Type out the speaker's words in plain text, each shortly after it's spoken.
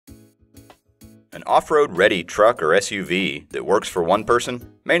An off-road ready truck or SUV that works for one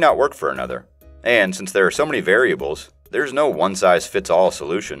person may not work for another. And since there are so many variables, there's no one-size-fits-all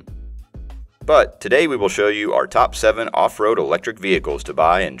solution. But today we will show you our top 7 off-road electric vehicles to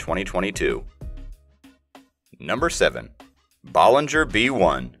buy in 2022. Number 7. Bollinger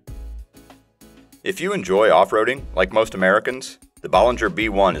B1. If you enjoy off-roading, like most Americans, the Bollinger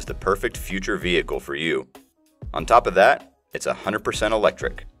B1 is the perfect future vehicle for you. On top of that, it's 100%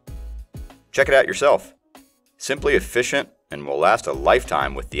 electric. Check it out yourself. Simply efficient and will last a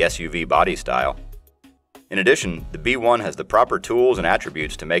lifetime with the SUV body style. In addition, the B1 has the proper tools and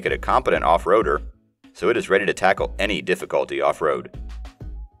attributes to make it a competent off-roader, so it is ready to tackle any difficulty off-road.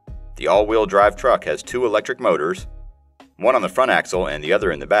 The all-wheel drive truck has 2 electric motors, one on the front axle and the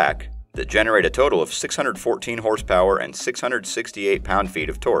other in the back, that generate a total of 614 horsepower and 668 pound-feet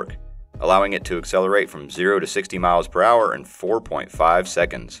of torque, allowing it to accelerate from 0 to 60 miles per hour in 4.5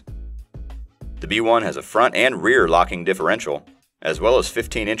 seconds. The B1 has a front and rear locking differential, as well as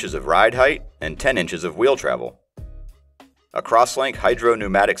 15 inches of ride height and 10 inches of wheel travel. A cross-link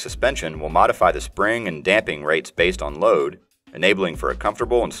hydro-pneumatic suspension will modify the spring and damping rates based on load, enabling for a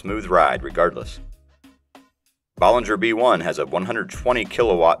comfortable and smooth ride regardless. Bollinger B1 has a 120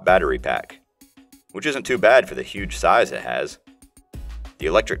 kilowatt battery pack, which isn't too bad for the huge size it has. The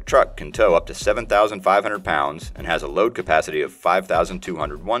electric truck can tow up to 7,500 pounds and has a load capacity of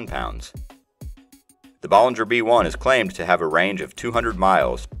 5,201 pounds. The Bollinger B1 is claimed to have a range of 200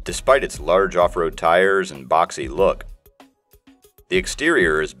 miles, despite its large off-road tires and boxy look. The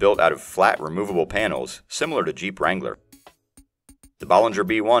exterior is built out of flat removable panels, similar to Jeep Wrangler. The Bollinger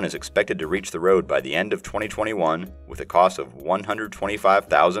B1 is expected to reach the road by the end of 2021 with a cost of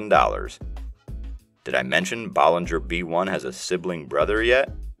 $125,000. Did I mention Bollinger B1 has a sibling brother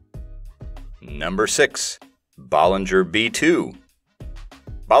yet? Number 6. Bollinger B2.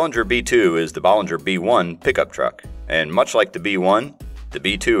 Bollinger B2 is the Bollinger B1 pickup truck, and much like the B1, the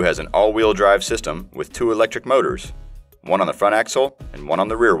B2 has an all-wheel drive system with 2 electric motors, one on the front axle and one on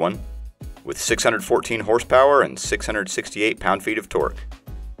the rear one, with 614 horsepower and 668 pound-feet of torque.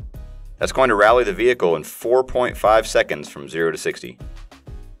 That's going to rally the vehicle in 4.5 seconds from 0 to 60.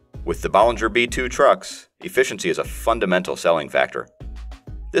 With the Bollinger B2 trucks, efficiency is a fundamental selling factor.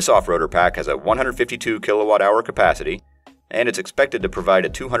 This off-roader pack has a 152 kilowatt-hour capacity, and it's expected to provide a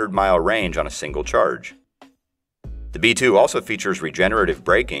 200-mile range on a single charge. The B2 also features regenerative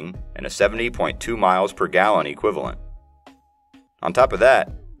braking and a 70.2 miles per gallon equivalent. On top of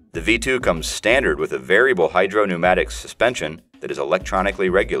that, the V2 comes standard with a variable hydro-pneumatic suspension that is electronically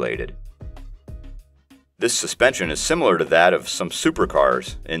regulated. This suspension is similar to that of some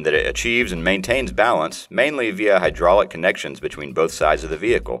supercars in that it achieves and maintains balance mainly via hydraulic connections between both sides of the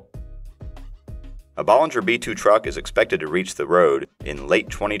vehicle. A Bollinger B2 truck is expected to reach the road in late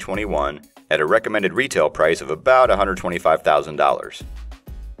 2021 at a recommended retail price of about $125,000.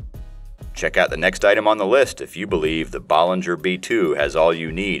 Check out the next item on the list if you believe the Bollinger B2 has all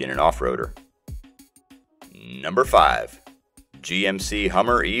you need in an off-roader. Number 5. GMC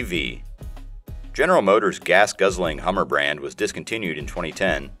Hummer EV. General Motors' gas-guzzling Hummer brand was discontinued in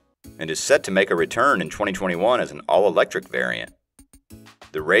 2010 and is set to make a return in 2021 as an all-electric variant.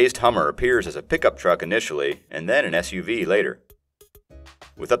 The raised Hummer appears as a pickup truck initially and then an SUV later.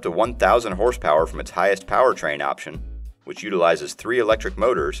 With up to 1,000 horsepower from its highest powertrain option, which utilizes 3 electric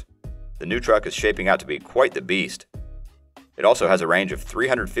motors, the new truck is shaping out to be quite the beast. It also has a range of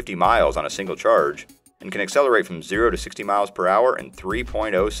 350 miles on a single charge and can accelerate from 0 to 60 miles per hour in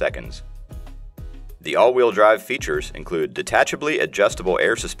 3.0 seconds. The all-wheel drive features include detachably adjustable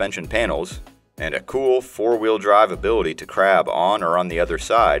air suspension panels and a cool 4-wheel drive ability to crab on or on the other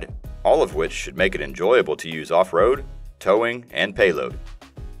side, all of which should make it enjoyable to use off-road, towing, and payload.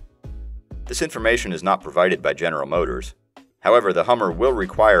 This information is not provided by General Motors. However, the Hummer will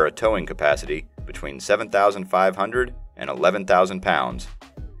require a towing capacity between 7,500 and 11,000 pounds,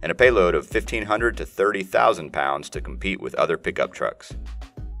 and a payload of 1,500 to 30,000 pounds to compete with other pickup trucks.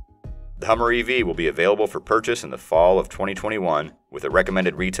 The Hummer EV will be available for purchase in the fall of 2021 with a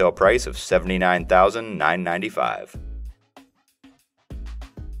recommended retail price of $79,995.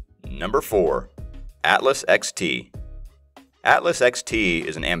 Number 4. Atlis XT. Atlis XT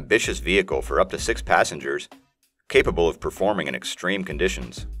is an ambitious vehicle for up to 6 passengers, capable of performing in extreme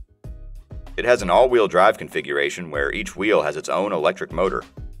conditions. It has an all-wheel drive configuration where each wheel has its own electric motor.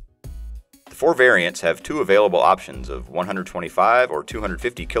 The 4 variants have 2 available options of 125 or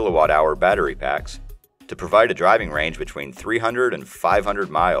 250 kilowatt-hour battery packs to provide a driving range between 300 and 500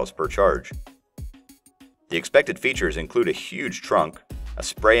 miles per charge. The expected features include a huge trunk, a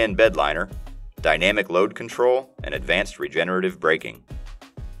spray-in bed liner, dynamic load control, and advanced regenerative braking.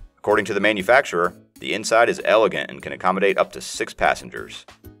 According to the manufacturer, the inside is elegant and can accommodate up to 6 passengers.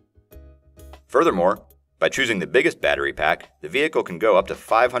 Furthermore, by choosing the biggest battery pack, the vehicle can go up to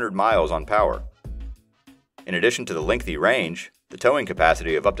 500 miles on power. In addition to the lengthy range, the towing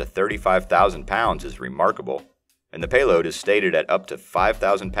capacity of up to 35,000 pounds is remarkable, and the payload is stated at up to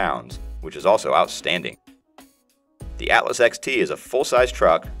 5,000 pounds, which is also outstanding. The Atlis XT is a full-size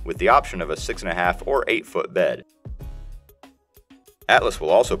truck with the option of a 6.5 or 8-foot bed. Atlis will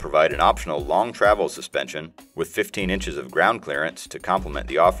also provide an optional long travel suspension with 15 inches of ground clearance to complement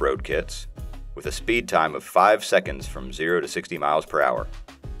the off-road kits, with a speed time of 5 seconds from 0 to 60 miles per hour.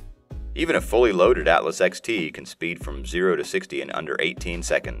 Even a fully loaded Atlis XT can speed from 0 to 60 in under 18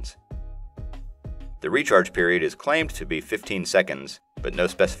 seconds. The recharge period is claimed to be 15 seconds, but no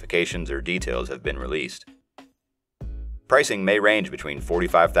specifications or details have been released. Pricing may range between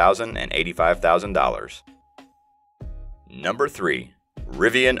 $45,000 and $85,000. Number 3.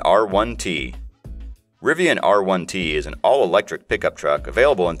 Rivian R1T. Rivian R1T is an all-electric pickup truck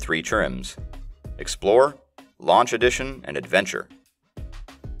available in 3 trims: Explore, Launch Edition, and Adventure.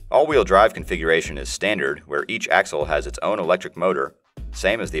 All-wheel drive configuration is standard, where each axle has its own electric motor,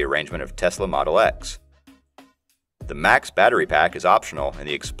 same as the arrangement of Tesla Model X. The max battery pack is optional in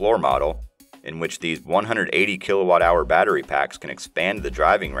the Explore model, in which these 180 kilowatt-hour battery packs can expand the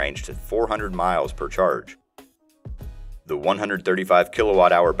driving range to 400 miles per charge. The 135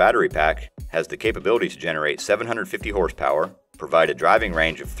 kilowatt-hour battery pack has the capability to generate 750 horsepower, provide a driving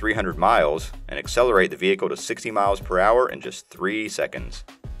range of 300 miles, and accelerate the vehicle to 60 miles per hour in just 3 seconds.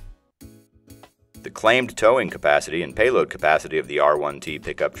 The claimed towing capacity and payload capacity of the R1T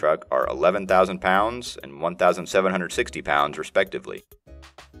pickup truck are 11,000 pounds and 1,760 pounds respectively.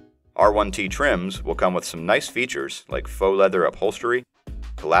 R1T trims will come with some nice features like faux leather upholstery,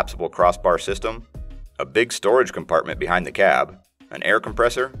 collapsible crossbar system, a big storage compartment behind the cab, an air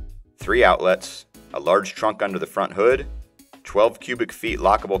compressor, 3 outlets, a large trunk under the front hood, 12 cubic feet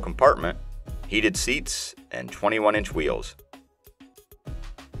lockable compartment, heated seats, and 21-inch wheels.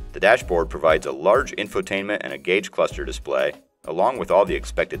 The dashboard provides a large infotainment and a gauge cluster display, along with all the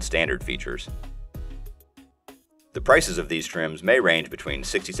expected standard features. The prices of these trims may range between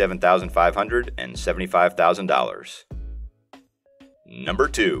 $67,500 and $75,000. Number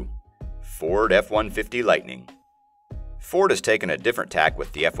 2. Ford F-150 Lightning. Ford has taken a different tack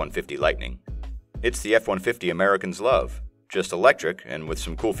with the F-150 Lightning. It's the F-150 Americans love, just electric and with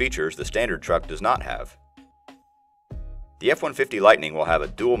some cool features the standard truck does not have. The F-150 Lightning will have a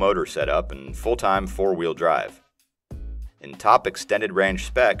dual motor setup and full-time 4-wheel drive. In top extended range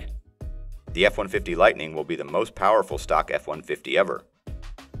spec, the F-150 Lightning will be the most powerful stock F-150 ever.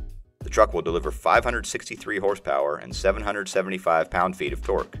 The truck will deliver 563 horsepower and 775 pound-feet of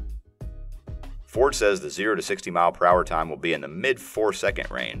torque. Ford says the 0 to 60 mile per hour time will be in the mid 4-second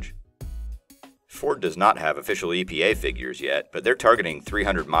range. Ford does not have official EPA figures yet, but they're targeting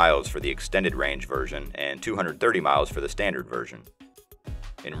 300 miles for the extended range version and 230 miles for the standard version.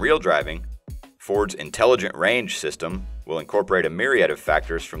 In real driving, Ford's Intelligent Range system will incorporate a myriad of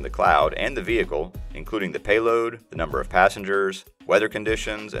factors from the cloud and the vehicle, including the payload, the number of passengers, weather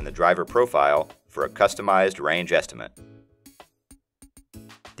conditions, and the driver profile for a customized range estimate.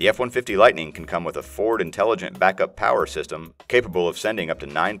 The F-150 Lightning can come with a Ford Intelligent Backup Power System capable of sending up to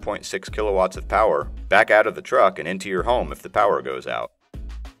 9.6 kilowatts of power back out of the truck and into your home if the power goes out.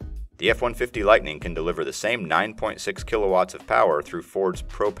 The F-150 Lightning can deliver the same 9.6 kilowatts of power through Ford's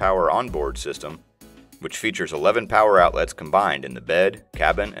ProPower onboard system, which features 11 power outlets combined in the bed,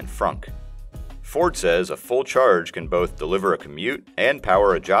 cabin, and frunk. Ford says a full charge can both deliver a commute and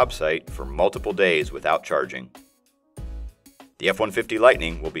power a job site for multiple days without charging. The F-150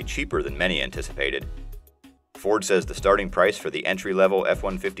 Lightning will be cheaper than many anticipated. Ford says the starting price for the entry-level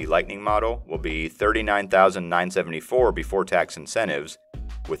F-150 Lightning model will be $39,974 before tax incentives,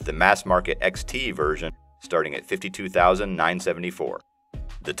 with the mass-market XT version starting at $52,974.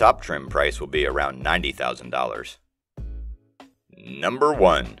 The top trim price will be around $90,000. Number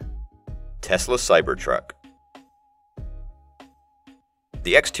 1. Tesla Cybertruck.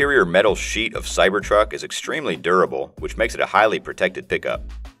 The exterior metal sheet of Cybertruck is extremely durable, which makes it a highly protected pickup.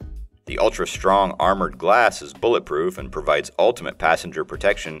 The ultra-strong armored glass is bulletproof and provides ultimate passenger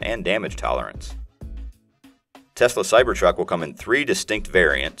protection and damage tolerance. Tesla Cybertruck will come in 3 distinct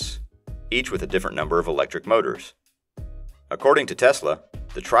variants, each with a different number of electric motors. According to Tesla,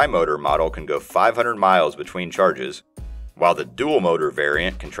 the tri-motor model can go 500 miles between charges, while the dual-motor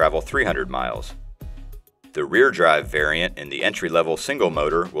variant can travel 300 miles. The rear drive variant in the entry-level single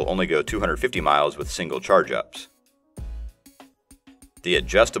motor will only go 250 miles with single charge-ups. The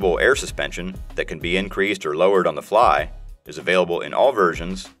adjustable air suspension that can be increased or lowered on the fly is available in all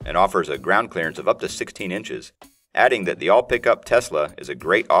versions and offers a ground clearance of up to 16 inches, adding that the all-pickup Tesla is a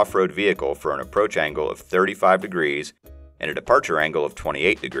great off-road vehicle for an approach angle of 35 degrees and a departure angle of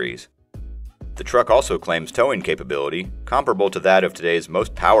 28 degrees. The truck also claims towing capability comparable to that of today's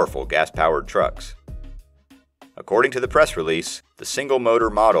most powerful gas-powered trucks. According to the press release, the single-motor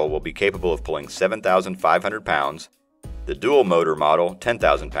model will be capable of pulling 7,500 pounds, the dual-motor model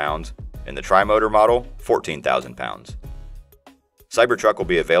 10,000 pounds, and the tri-motor model 14,000 pounds. Cybertruck will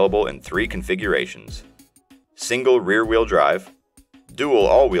be available in 3 configurations: single rear-wheel drive, dual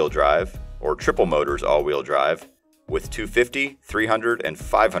all-wheel drive, or triple motors all-wheel drive, with 250, 300, and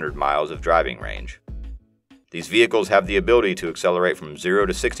 500 miles of driving range. These vehicles have the ability to accelerate from 0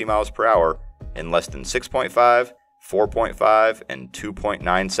 to 60 miles per hour in less than 6.5, 4.5, and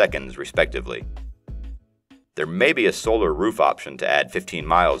 2.9 seconds respectively. There may be a solar roof option to add 15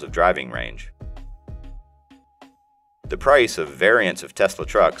 miles of driving range. The price of variants of Tesla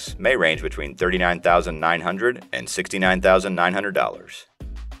trucks may range between $39,900 and $69,900.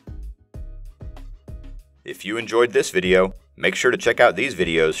 If you enjoyed this video, make sure to check out these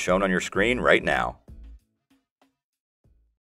videos shown on your screen right now.